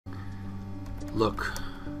Look.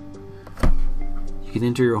 You can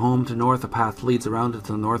enter your home to the north. A path leads around it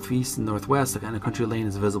to the northeast and northwest, and a country lane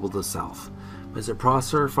is visible to the south. Mr.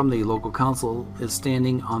 Prosser from the local council is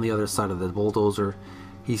standing on the other side of the bulldozer.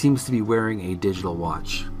 He seems to be wearing a digital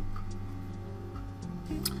watch.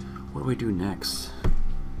 What do we do next?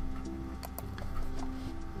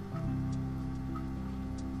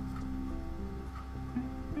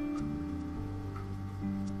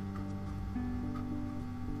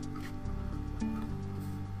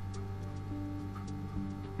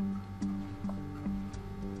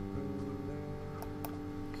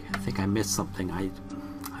 I think I missed something. I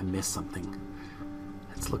missed something.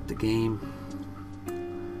 Let's look at the game.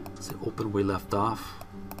 Let's open where we left off.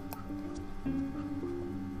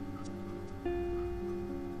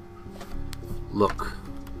 Look.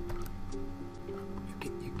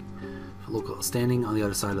 Local standing on the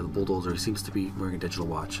other side of the bulldozer seems to be wearing a digital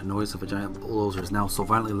watch. The noise of a giant bulldozer is now so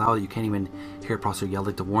violently loud that you can't even hear Prosser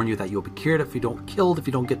yelling to warn you that you'll be killed if you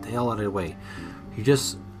don't get the hell out of the way. You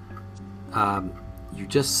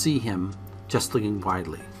just see him just looking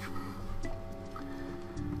widely.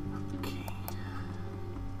 Okay.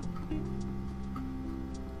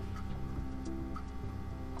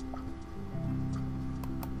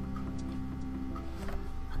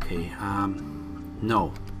 Okay,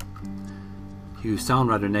 no. You sound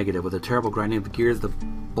rather negative. With a terrible grinding of the gears, the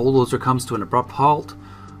bulldozer comes to an abrupt halt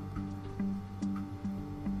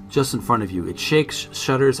just in front of you. It shakes,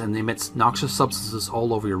 shudders, and emits noxious substances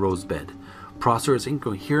all over your rose bed. Prosser is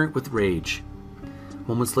incoherent with rage.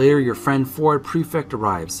 Moments later, your friend Ford Prefect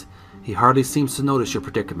arrives. He hardly seems to notice your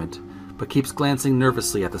predicament, but keeps glancing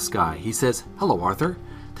nervously at the sky. He says, "Hello, Arthur,"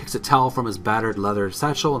 takes a towel from his battered leather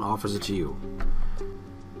satchel and offers it to you.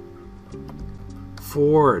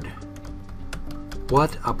 Ford,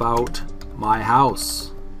 what about my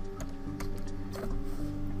house?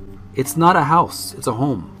 It's not a house, it's a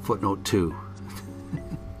home. Footnote 2.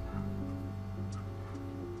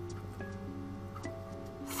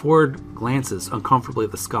 Ford glances uncomfortably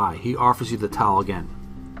at the sky. He offers you the towel again.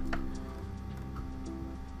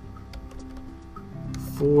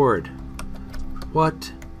 Ford,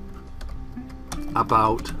 what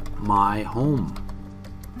about my home?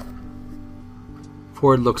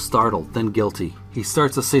 Ford looks startled, then guilty. He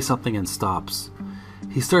starts to say something and stops.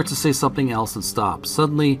 He starts to say something else and stops.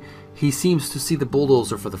 Suddenly, he seems to see the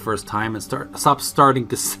bulldozer for the first time and stops starting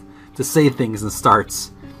to say things and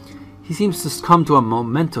starts. He seems to come to a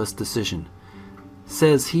momentous decision.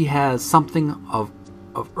 Says he has something of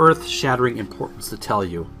earth-shattering importance to tell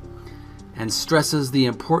you, and stresses the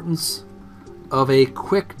importance of a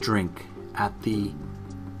quick drink at the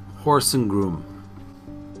Horse and Groom.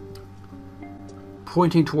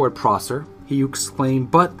 Pointing toward Prosser, he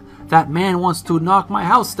exclaimed, "But that man wants to knock my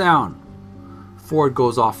house down!" Ford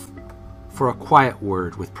goes off for a quiet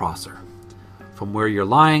word with Prosser. From where you're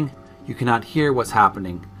lying, you cannot hear what's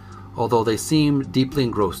happening, although they seem deeply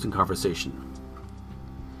engrossed in conversation.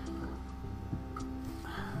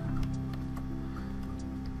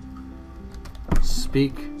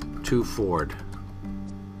 Speak to Ford.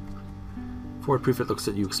 Ford Prefect looks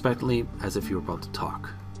at you expectantly, as if you were about to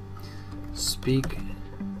talk. Speak.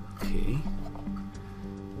 Okay.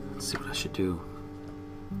 Let's see what I should do.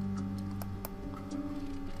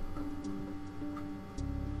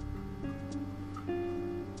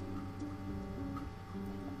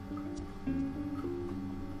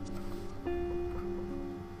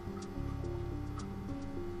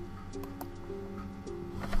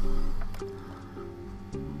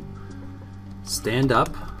 Stand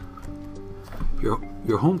up.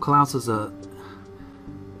 Your home collapses a...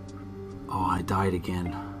 Oh, I died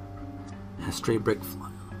again. And a stray brick fly.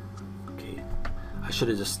 Okay. I should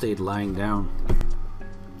have just stayed lying down.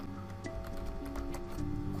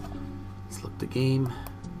 Let's look at the game.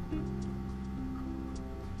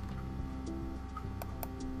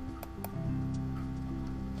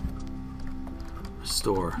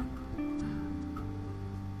 Restore.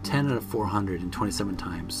 10 out of 427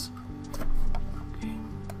 times. Okay.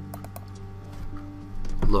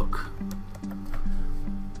 Look.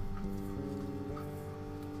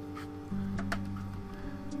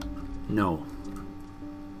 No.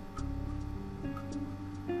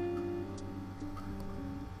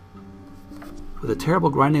 With a terrible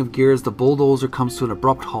grinding of gears, the bulldozer comes to an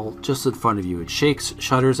abrupt halt just in front of you. It shakes,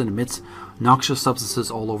 shudders, and emits noxious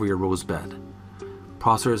substances all over your rose bed.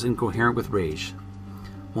 Prosser is incoherent with rage.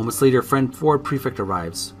 Moments later, friend Ford Prefect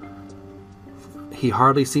arrives. He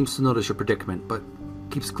hardly seems to notice your predicament, but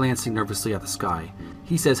keeps glancing nervously at the sky.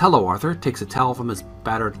 He says, "Hello, Arthur," takes a towel from his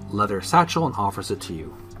battered leather satchel and offers it to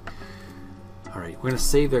you. Alright, we're going to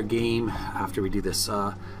save their game after we do this.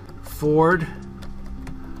 Ford,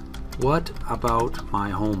 what about my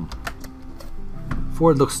home?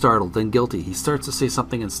 Ford looks startled, then guilty. He starts to say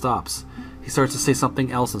something and stops. He starts to say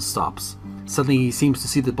something else and stops. Suddenly he seems to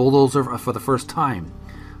see the bulldozer for the first time.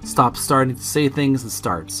 Stops starting to say things and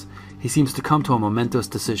starts. He seems to come to a momentous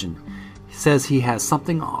decision. He says he has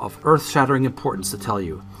something of earth-shattering importance to tell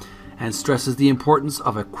you, and stresses the importance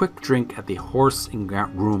of a quick drink at the Horse and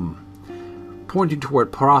Groom. Pointing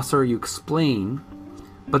toward Prosser, you explain,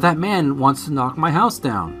 but that man wants to knock my house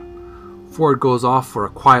down. Ford goes off for a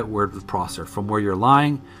quiet word with Prosser. From where you're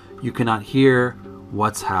lying, you cannot hear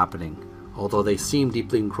what's happening, although they seem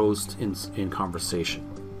deeply engrossed in conversation.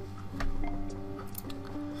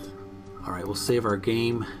 Alright, we'll save our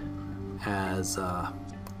game as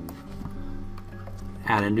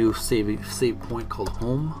add a new save point called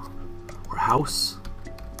home or house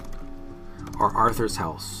or Arthur's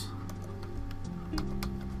house.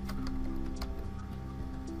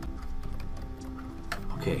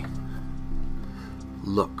 Okay.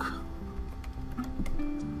 Look.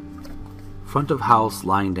 Front of house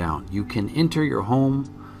lying down. You can enter your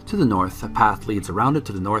home to the north. A path leads around it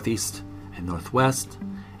to the northeast and northwest,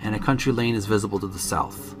 and a country lane is visible to the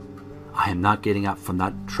south. I am not getting up from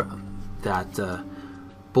that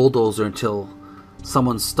bulldozer until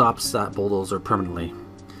someone stops that bulldozer permanently.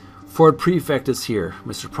 Ford Prefect is here.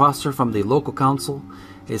 Mr. Prosser from the local council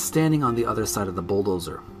is standing on the other side of the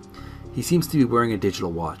bulldozer. He seems to be wearing a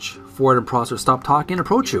digital watch. Ford and Prosser stop talking and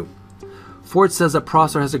approach you. Ford says that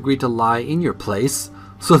Prosser has agreed to lie in your place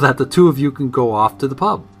so that the two of you can go off to the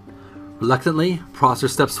pub. Reluctantly, Prosser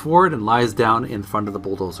steps forward and lies down in front of the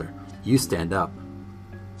bulldozer. You stand up.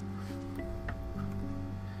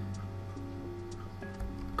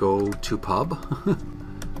 Go to pub?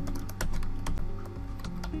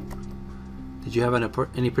 Did you have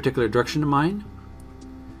any particular direction in mind?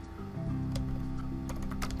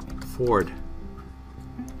 Ford.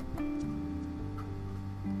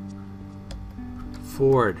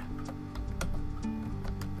 Ford.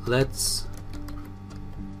 Let's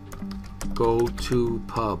go to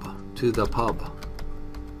the pub.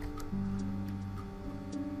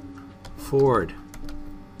 Ford.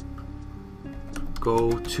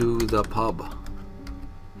 Go to the pub.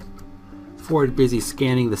 Ford, busy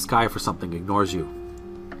scanning the sky for something, ignores you.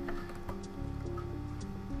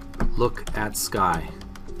 Look at sky.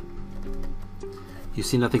 You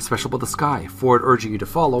see nothing special about the sky. Ford, urging you to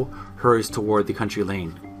follow, hurries toward the country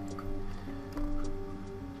lane.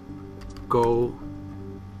 Go.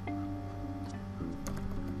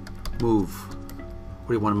 Move. What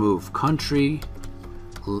do you want to move? Country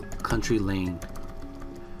lane.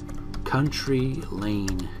 Country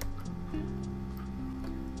lane.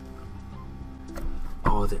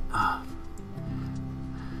 Oh,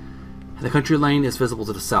 the country lane is visible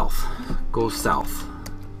to the south. Go south.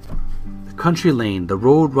 The country lane. The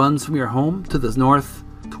road runs from your home to the north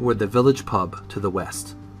toward the village pub to the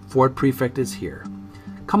west. Ford Prefect is here.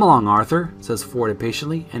 Come along, Arthur, says Ford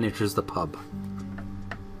impatiently, and enters the pub.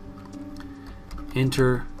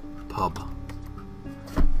 Enter pub.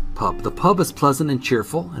 Pub. The pub is pleasant and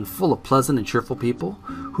cheerful, and full of pleasant and cheerful people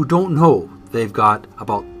who don't know they've got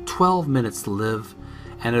about 12 minutes to live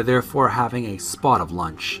and are therefore having a spot of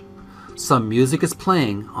lunch. Some music is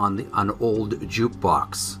playing on an old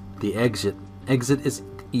jukebox. The exit is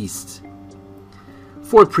east.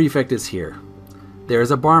 Ford Prefect is here. There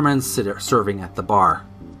is a barman serving at the bar.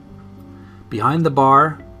 Behind the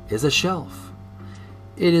bar is a shelf.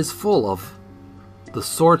 It is full of the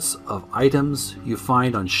sorts of items you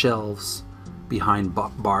find on shelves behind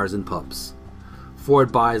bars and pubs.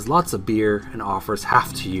 Ford buys lots of beer and offers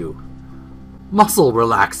half to you. Muscle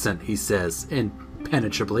relaxant, he says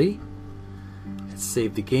impenetrably. Let's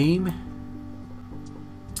save the game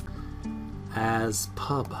as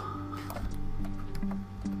pub.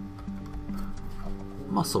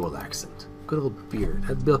 Muscle relaxant. Good old beer.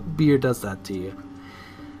 That beer does that to you.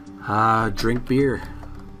 Drink beer.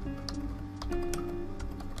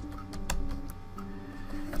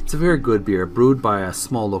 It's a very good beer, brewed by a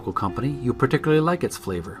small local company. You particularly like its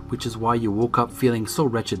flavor, which is why you woke up feeling so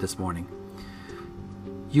wretched this morning.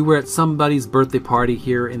 You were at somebody's birthday party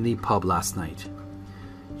here in the pub last night.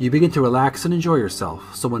 You begin to relax and enjoy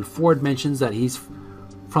yourself, so when mentions that he's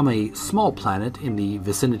from a small planet in the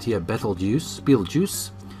vicinity of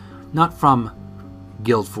Betelgeuse, not from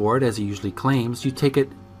Guildford as he usually claims, you take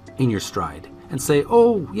it in your stride and say,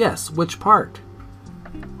 "Oh, yes, which part?"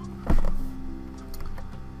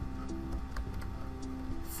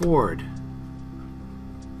 Ford.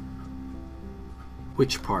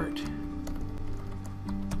 Which part?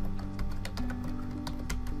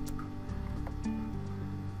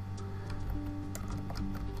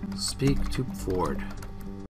 Speak to Ford.